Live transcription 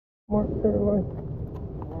More Caroline.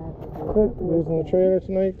 Using the trailer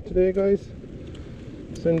today, guys.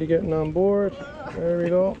 Cindy getting on board. There we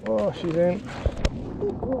go. Oh, she's in.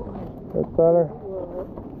 Good fella.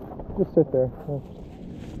 Just sit there.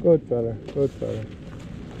 Good fella. Good fella.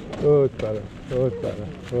 Good fella. Good fella.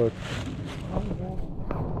 Good.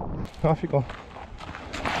 Off you go.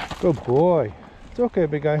 Good boy. It's okay,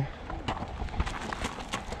 big guy.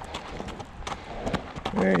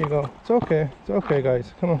 There you go. It's okay. It's okay,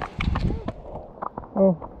 guys. Come on.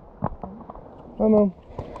 Oh. Come on.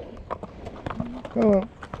 Come on.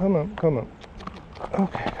 Come on. Come on.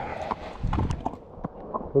 Okay.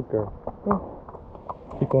 Good girl. Oh.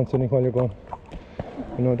 Keep going, Sydney, while you're going.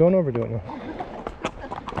 No, don't overdo it now.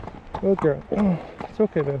 Good girl. Oh, it's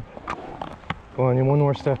okay, babe. Go on, you one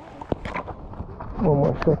more step. One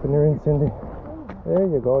more step and you're in, Cindy. There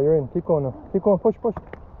you go, you're in. Keep going now. Keep going. Push, push.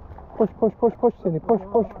 Push, push, push, push, Cindy. Push,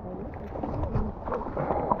 push.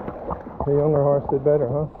 The younger horse did better,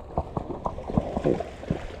 huh?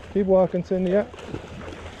 Keep walking, Cindy. Yeah.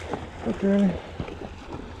 Good girlie.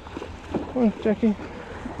 Come on, Jackie.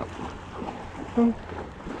 Come.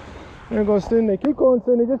 There goes Cindy. Keep going,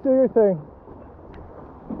 Cindy. Just do your thing.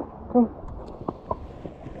 Come.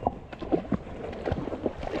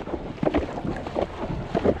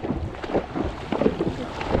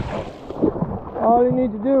 All you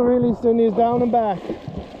need to do really, Cindy, is down and back.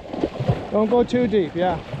 Don't go too deep,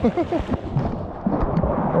 yeah. That's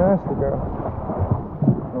the girl.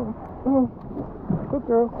 Oh, good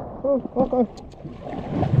girl. Oh, okay.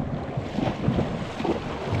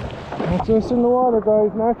 That's us in the water,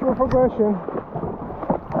 guys. Natural progression.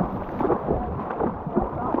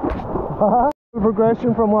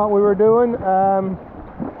 Progression from what we were doing.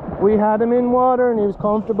 We had him in water and he was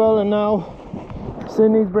comfortable, and now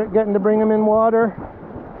Sydney's getting to bring him in water,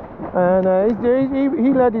 and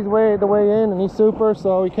he led the way in, and he's super,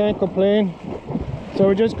 so we can't complain. So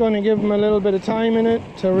we're just going to give him a little bit of time in it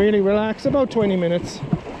to really relax, about 20 minutes,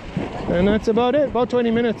 and that's about it, about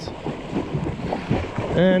 20 minutes,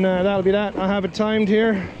 and that'll be that. I have it timed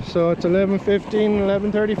here, so it's 11:15,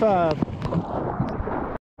 11:35.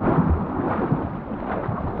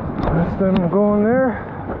 That's them going there,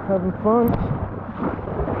 having fun.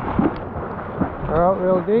 They're out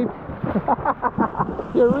real deep.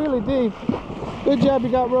 You're really deep. Good job you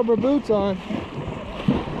got rubber boots on.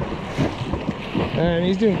 And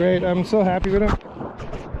he's doing great. I'm so happy with him.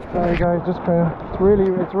 Sorry guys, just kind of,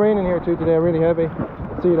 it's raining here too today, really heavy.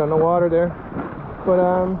 See it on the water there. But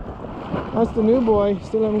that's the new boy.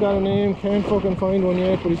 Still haven't got a name, can't fucking find one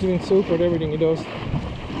yet, but he's doing super at everything he does.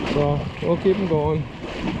 So we'll keep him going.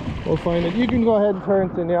 We'll find it. You can go ahead and turn,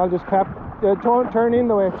 Cindy. I'll just turn in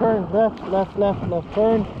the way. Turn left, left, left, left.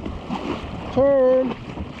 Turn. Turn.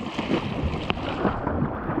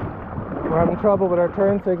 We're having trouble with our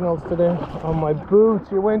turn signals today. Oh, my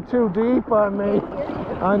boots. You went too deep on me.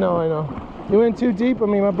 I know, I know. You went too deep on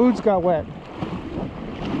me. My boots got wet.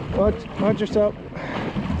 Watch yourself.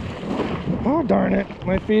 Oh, darn it.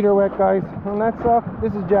 My feet are wet, guys. And that sucks.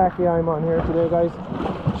 This is Jackie I'm on here today, guys.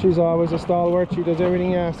 She's always a stalwart. She does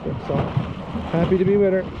everything you ask her. So, happy to be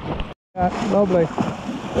with her. Yeah, lovely.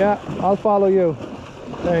 Yeah, I'll follow you.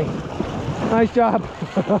 Thanks. Nice job.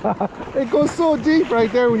 It goes so deep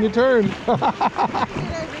right there when you turn.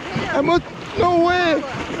 No way.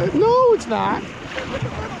 No, it's not.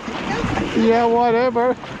 Yeah,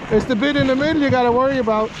 whatever. It's the bit in the middle you got to worry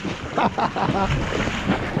about.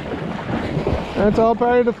 That's all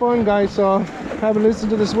part of the fun, guys. So have a listen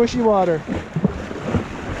to the swishy water.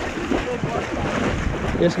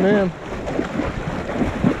 Yes, ma'am.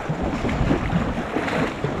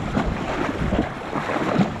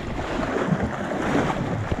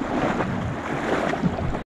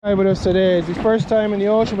 With us today. It's his first time in the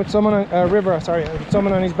ocean with someone on with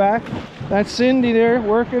someone on his back. That's Cindy there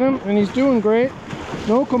working him, and he's doing great.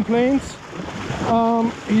 No complaints.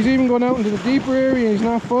 He's even going out into the deeper area. He's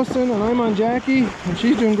not fussing, and I'm on Jackie, and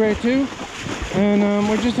she's doing great too. And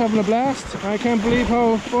we're just having a blast. I can't believe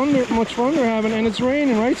how much fun we're having, and it's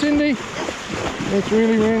raining, right, Cindy? It's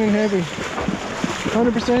really raining heavy.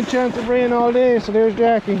 100% chance of rain all day. So there's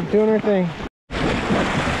Jackie doing her thing.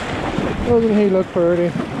 Doesn't he look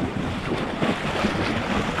pretty?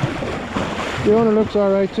 The owner looks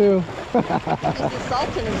alright too.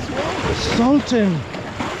 Sultan of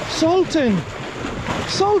Swing.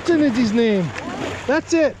 Sultan is his name.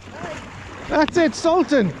 That's it. That's it,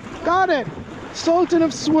 Sultan. Got it. Sultan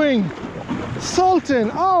of Swing.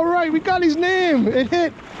 Sultan. All right, we got his name. It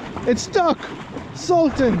hit. It stuck.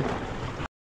 Sultan.